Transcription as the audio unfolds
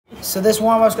So this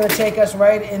warm-up is going to take us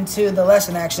right into the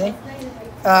lesson, actually.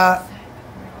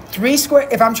 3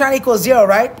 squared, if I'm trying to equal 0,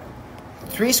 right?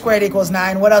 3 squared equals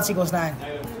 9. What else equals 9?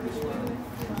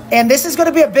 And this is going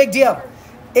to be a big deal.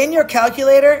 In your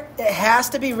calculator, it has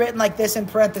to be written like this in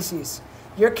parentheses.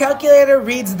 Your calculator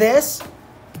reads this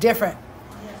different.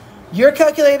 Your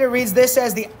calculator reads this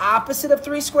as the opposite of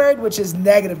 3 squared, which is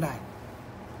negative 9.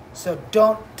 So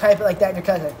don't type it like that in your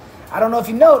calculator. I don't know if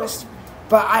you noticed,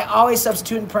 but I always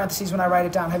substitute in parentheses when I write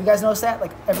it down. Have you guys noticed that?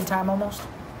 Like every time almost?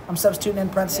 I'm substituting in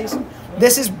parentheses.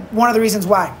 This is one of the reasons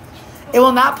why. It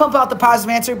will not pump out the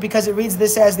positive answer because it reads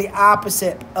this as the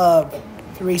opposite of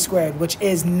 3 squared, which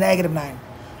is negative 9.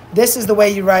 This is the way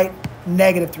you write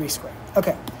negative 3 squared.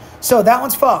 Okay, so that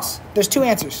one's false. There's 2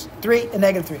 answers, 3 and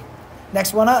negative 3.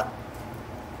 Next one up,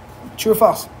 true or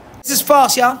false? This is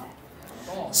false, y'all.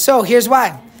 So here's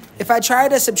why. If I try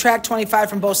to subtract 25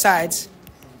 from both sides,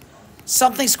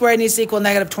 something squared needs to equal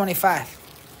negative 25.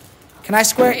 Can I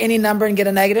square any number and get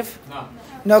a negative? No.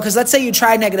 No, because let's say you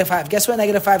tried negative 5. Guess what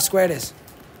negative 5 squared is?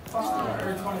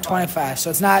 25. So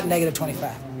it's not negative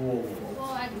 25.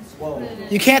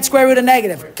 You can't square root a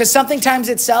negative because something times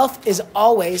itself is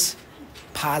always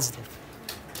positive.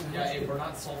 Yeah, if we're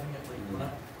not solving it, we're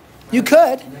not. You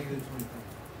could.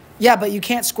 Yeah, but you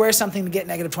can't square something to get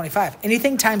negative 25.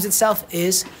 Anything times itself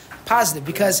is positive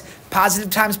because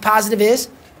positive times positive is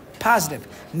positive.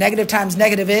 Negative times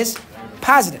negative is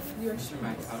positive.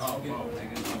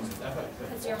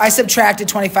 I subtracted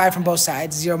 25 from both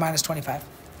sides, 0 minus 25.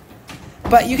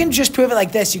 But you can just prove it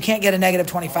like this. You can't get a negative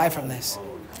 25 from this.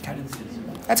 Okay.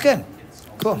 That's good.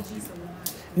 Cool.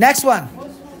 Next one.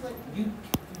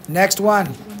 Next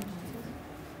one.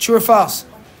 True or false?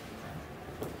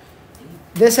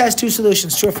 This has 2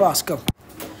 solutions. True or false? Go.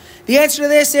 The answer to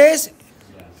this is?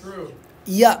 True.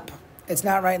 Yup. It's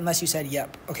not right unless you said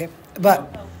yup. Okay.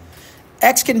 But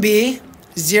x can be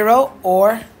 0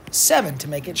 or 7 to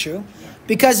make it true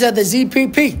because of the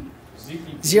ZPP.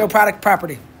 Zero product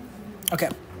property. Okay.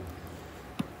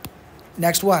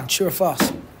 Next one. True or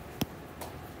false?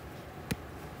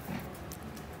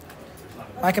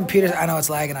 My computer, I know it's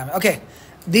lagging on me. Okay.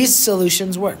 These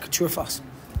solutions work. True or false?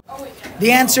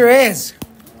 The answer is?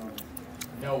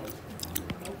 No.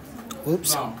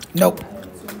 Oops. No. Nope.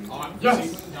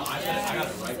 Yes. No, I got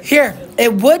it right. Here,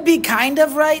 it would be kind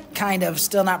of right, kind of,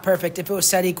 still not perfect, if it was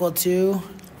set equal to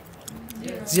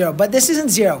 0. But this isn't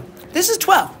 0. This is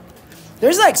 12.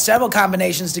 There's like several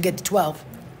combinations to get to 12,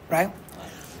 right?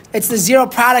 It's the 0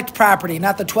 product property,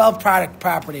 not the 12 product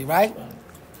property, right?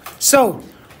 So,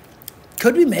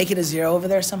 could we make it a 0 over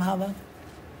there somehow, though?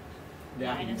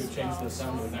 Yeah, you could change the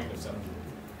 7 to a negative 7.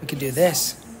 We could do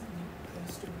this.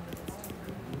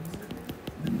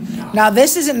 Now,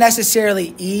 this isn't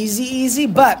necessarily easy,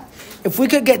 but if we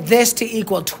could get this to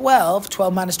equal 12,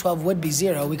 12 minus 12 would be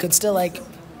 0. We could still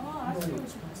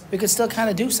kind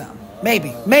of do something.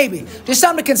 Maybe. Just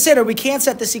something to consider. We can't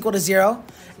set this equal to 0,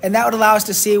 and that would allow us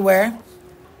to see where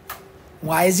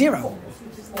y is 0.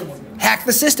 Hack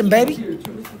the system, baby.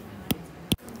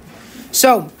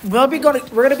 So we're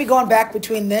going to be going back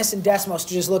between this and Desmos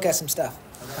to just look at some stuff.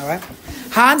 All right.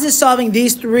 Hans is solving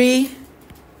these 3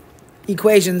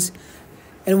 equations,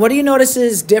 and what do you notice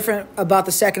is different about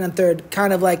the second and third?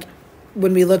 Kind of like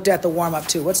when we looked at the warm up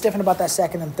too. What's different about that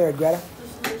second and third, Greta?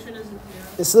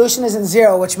 The solution isn't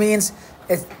 0, which means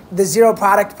the 0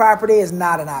 product property is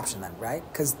not an option then, right?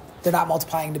 Because they're not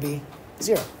multiplying to be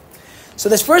 0. So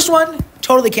this first one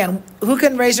totally can. Who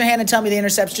can raise their hand and tell me the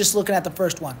intercepts just looking at the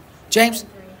first one? James?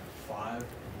 5.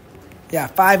 Yeah,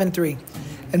 5 and 3.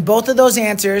 And both of those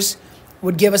answers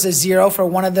would give us a 0 for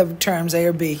one of the terms, A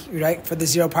or B, right? For the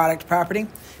 0 product property,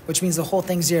 which means the whole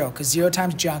thing's 0, because 0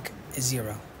 times junk is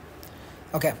 0.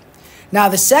 Okay. Now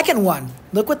the second one,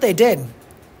 look what they did.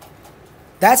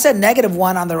 That said negative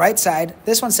 1 on the right side.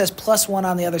 This one says plus 1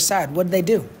 on the other side. What did they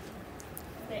do?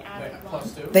 They added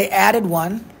 1. They added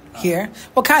 1 here.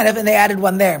 Well, kind of, and they added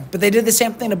 1 there. But they did the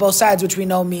same thing to both sides, which we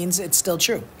know means it's still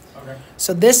true. Okay.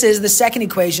 So this is the second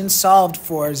equation solved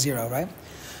for 0, right?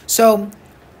 So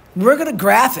we're going to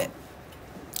graph it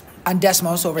on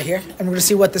Desmos over here, and we're going to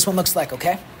see what this one looks like,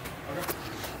 okay?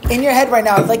 In your head right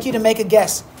now, I'd like you to make a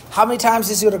guess. How many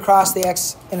times is it across the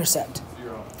x-intercept?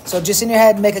 0. So just in your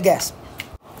head, make a guess.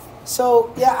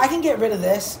 So, yeah, I can get rid of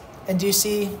this. And do you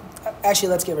see? Actually,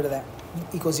 let's get rid of that.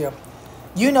 Equals 0.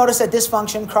 You notice that this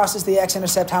function crosses the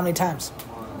x-intercept how many times?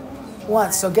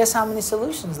 Once. So guess how many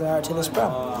solutions there are to this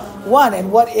problem? 1.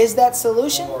 And what is that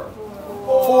solution?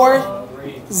 4,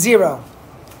 0.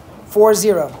 4,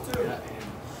 0.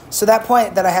 So that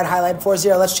point that I had highlighted, 4,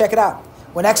 0, let's check it out.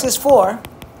 When x is 4,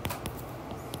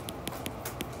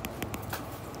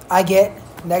 I get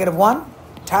Negative 1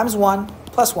 times 1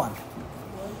 plus 1,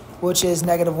 which is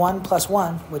negative 1 plus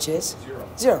 1, which is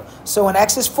 0. So when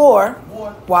x is 4,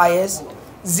 y is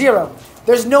 0.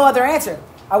 There's no other answer.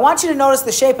 I want you to notice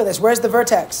the shape of this. Where's the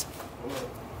vertex?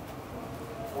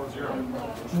 4, 0.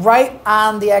 Right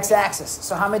on the x-axis.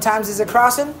 So how many times is it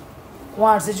crossing?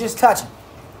 Once. It's just touching.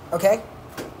 Okay?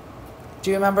 Do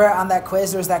you remember on that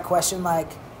quiz there was that question like,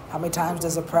 how many times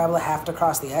does a parabola have to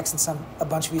cross the x? And a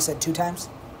bunch of you said 2 times.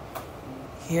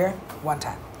 Here, 1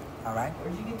 time. All right?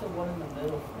 Where'd you get the one in the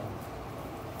middle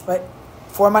from? Right?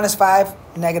 4 minus 5,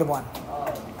 negative 1.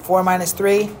 4 minus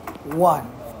 3,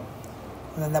 1.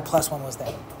 And then that plus 1 was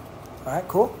there. All right,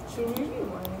 cool? Should we be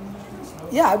writing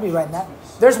that? Yeah, I'd be writing that.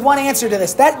 There's one answer to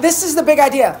this. This is the big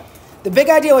idea. The big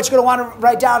idea what you're going to want to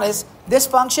write down is this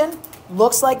function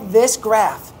looks like this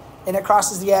graph, and it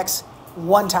crosses the x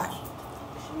 1 time.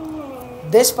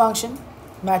 This function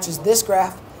matches this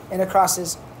graph, and it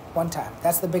crosses 1 time.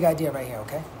 That's the big idea right here,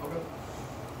 okay?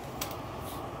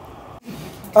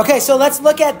 Okay, so let's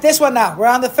look at this one now. We're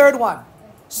on the third one.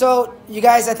 So you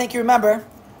guys, I think you remember,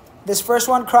 this first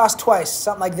one crossed twice,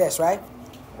 something like this, right?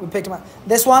 We picked them up.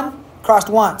 This one crossed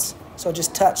once, so it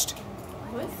just touched.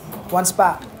 One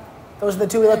spot. Those are the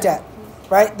 2 we looked at,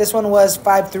 right? This one was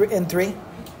 5 and 3.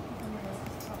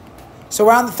 So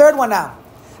we're on the third one now.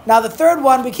 Now the third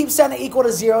one, we keep setting it equal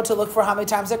to 0 to look for how many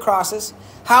times it crosses.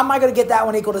 How am I going to get that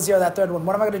one equal to 0, that third one?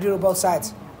 What am I going to do to both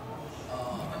sides?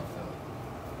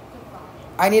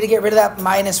 I need to get rid of that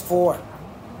minus 4.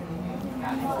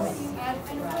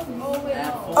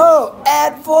 Oh,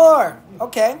 add 4.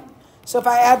 Okay. So if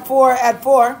I add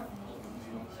 4,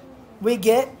 we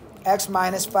get x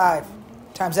minus 5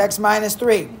 times x minus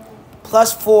 3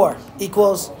 plus 4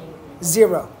 equals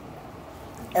 0.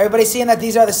 Everybody seeing that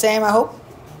these are the same, I hope?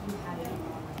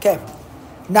 Okay.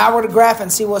 Now we're going to graph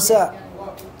and see what's up.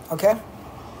 Okay?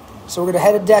 So we're going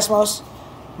to head to Desmos,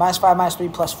 minus 5 minus 3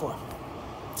 plus 4.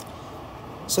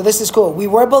 So this is cool. We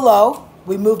were below.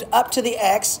 We moved up to the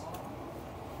x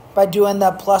by doing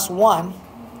the plus 1.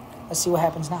 Let's see what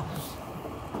happens now.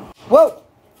 Whoa!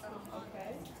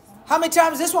 How many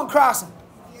times is this one crossing?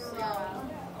 0.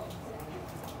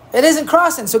 It isn't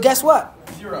crossing, so guess what?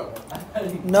 0.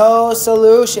 No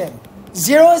solution.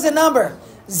 0 is a number.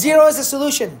 0 is a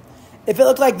solution. If it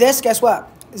looked like this, guess what?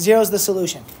 0 is the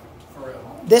solution. For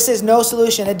real. This is no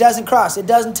solution. It doesn't cross. It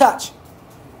doesn't touch.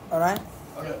 All right?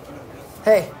 Okay.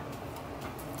 Hey,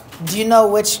 do you know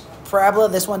which parabola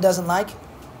this one doesn't like?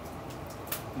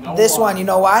 No This one, you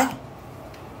know why?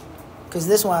 Because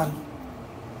this one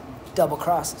double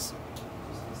crosses.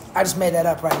 I just made that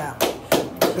up right now.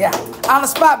 Yeah, on the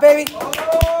spot, baby.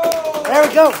 There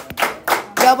we go.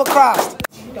 Double crossed.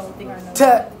 Don't think I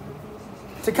know.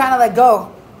 To kind of let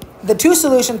go, the 2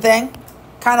 solution thing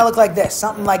kind of look like this,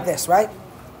 something like this, right?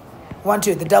 1,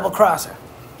 2, the double crosser,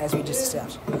 as we just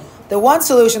established. The 1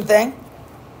 solution thing,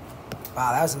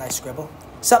 wow, that was a nice scribble.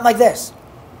 Something like this.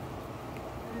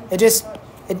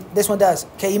 This one does.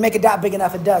 Okay, you make a dot big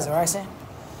enough, it does, all right, Sam?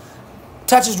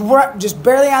 Touches just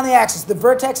barely on the axis. The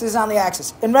vertex is on the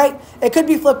axis. And right, it could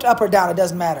be flipped up or down, it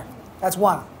doesn't matter. That's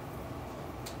 1.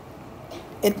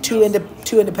 Two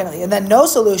independently. And then no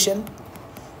solution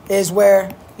is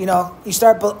where, you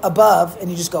start above and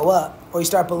you just go up, or you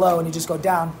start below and you just go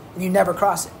down, and you never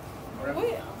cross it.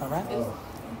 Wait. All right?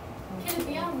 Can it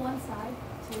be on one side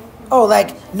too? Oh,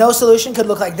 like no solution could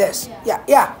look like this.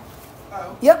 Yeah.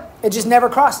 Yep, it just never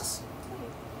crosses.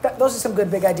 Those are some good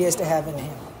big ideas to have in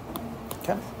hand.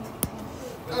 Okay?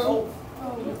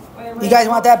 You guys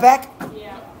want that back?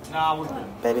 Yeah. Nah, we're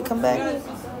good. Baby, come back.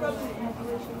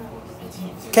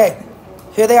 Okay,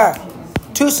 here they are.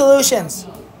 2 solutions.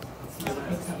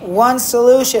 1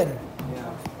 solution.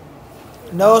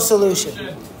 No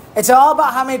solution. It's all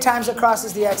about how many times it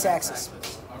crosses the x-axis.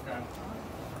 Okay.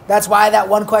 That's why that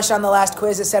one question on the last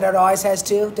quiz, it said it always has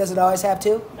 2. Does it always have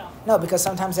 2? No. No, because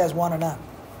sometimes it has 1 or none.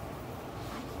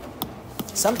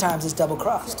 Sometimes it's double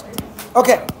crossed.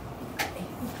 Okay.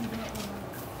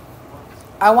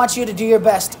 I want you to do your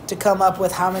best to come up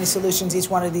with how many solutions each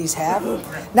one of these have.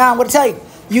 Now, I'm going to tell you,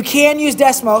 you can use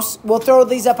Desmos. We'll throw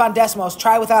these up on Desmos.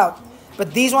 Try without.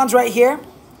 But these ones right here,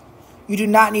 you do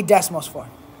not need Desmos for.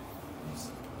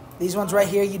 These ones right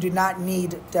here, you do not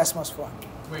need Desmos for.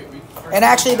 And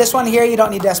actually, this one here, you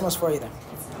don't need Desmos for either.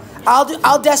 I'll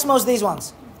Desmos these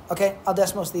ones. Okay? I'll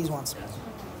Desmos these ones.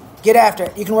 Get after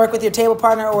it. You can work with your table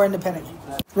partner or independently.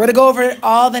 We're going to go over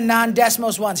all the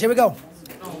non-Desmos ones. Here we go.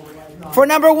 For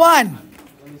number 1,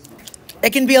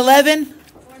 it can be 11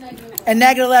 and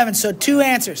negative 11. So 2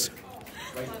 answers.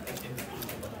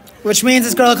 Which means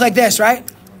it's going to look like this, right?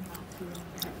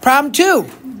 Problem 2.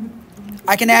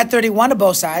 I can add 31 to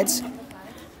both sides.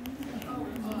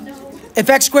 If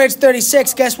x squared is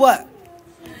 36, guess what?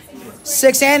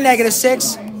 6 and negative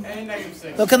 6.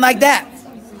 Looking like that.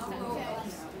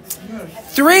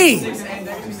 3.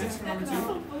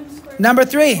 Number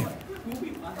 3.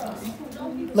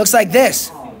 Looks like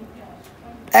this.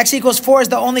 X equals 4 is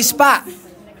the only spot.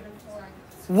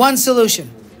 One solution.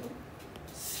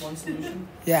 One solution?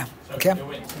 Yeah. So Okay. it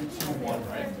went 2, 2, 1,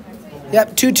 right?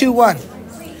 Yep. 2, 2, 1.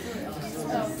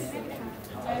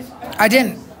 I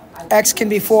didn't. X can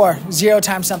be 4. 0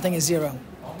 times something is 0.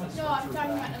 No, I'm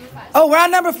talking about number 5. Oh, we're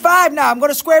on number 5 now. I'm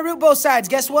going to square root both sides.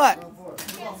 Guess what?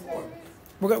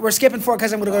 We're skipping 4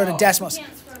 because I'm going to go to the decimals.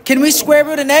 Can we square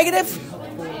root a negative?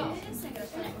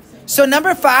 So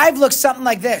number 5 looks something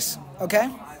like this. Okay?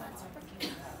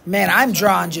 Man, I'm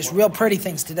drawing just real pretty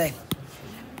things today.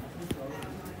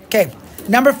 Okay.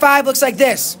 Number 5 looks like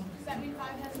this.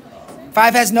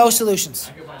 5 has no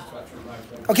solutions.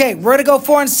 Okay, we're going to go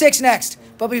 4 and 6 next.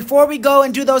 But before we go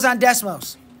and do those on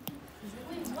decimals.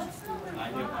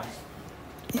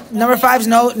 Number 5 is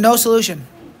no solution.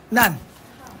 None.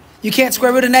 You can't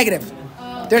square root a negative.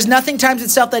 There's nothing times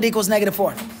itself that equals negative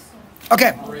 4.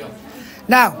 Okay.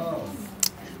 Now,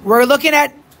 we're looking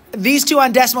at these two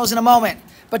on decimals in a moment.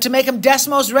 But to make them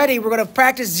decimals ready, we're going to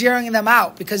practice zeroing them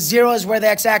out because 0 is where the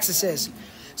x-axis is.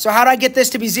 So how do I get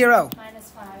this to be 0?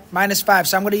 Minus 5.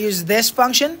 So I'm going to use this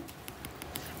function,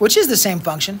 which is the same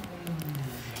function.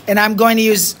 And I'm going to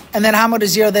use, and then I'm going to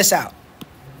zero this out.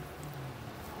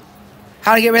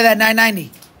 How to get rid of that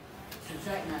 990?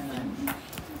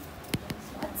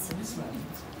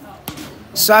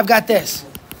 So I've got this.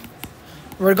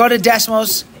 We're going to go to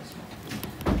decimals.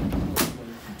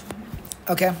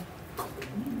 Okay.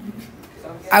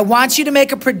 I want you to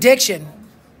make a prediction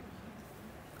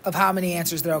of how many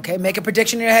answers there are, okay? Make a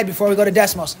prediction in your head before we go to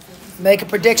decimals. Make a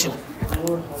prediction.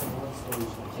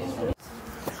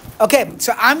 Okay,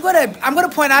 so I'm gonna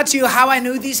point out to you how I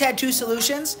knew these had 2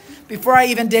 solutions before I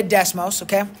even did decimals,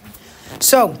 okay?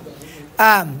 So,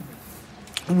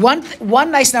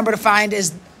 one nice number to find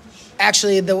is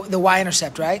actually the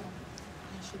y-intercept, right?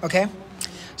 Okay?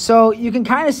 So you can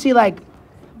kind of see, like,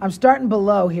 I'm starting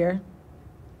below here.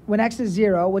 When x is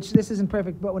 0, which this isn't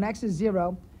perfect, but when x is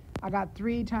 0, I got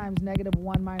 3 times negative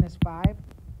 1 minus 5.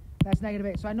 That's negative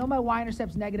 8. So I know my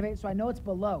y-intercept's negative 8, so I know it's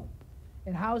below.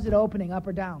 And how is it opening, up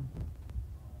or down?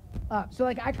 Up. So,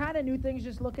 like, I kind of knew things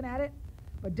just looking at it,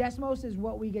 but decimals is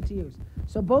what we get to use.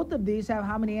 So both of these have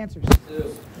how many answers?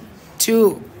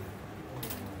 2.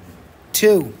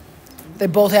 2. They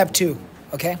both have 2,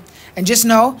 okay? And just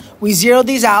know, we zeroed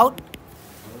these out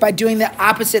by doing the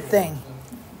opposite thing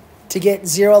to get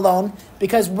 0 alone,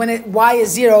 because when y is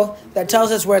 0, that tells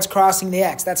us where it's crossing the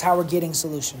x. That's how we're getting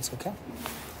solutions, okay?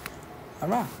 All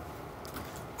right.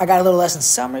 I got a little lesson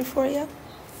summary for you.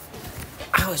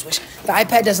 I always wish the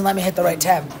iPad doesn't let me hit the right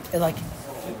tab. It like.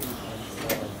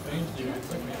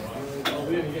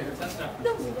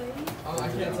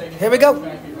 Here we go.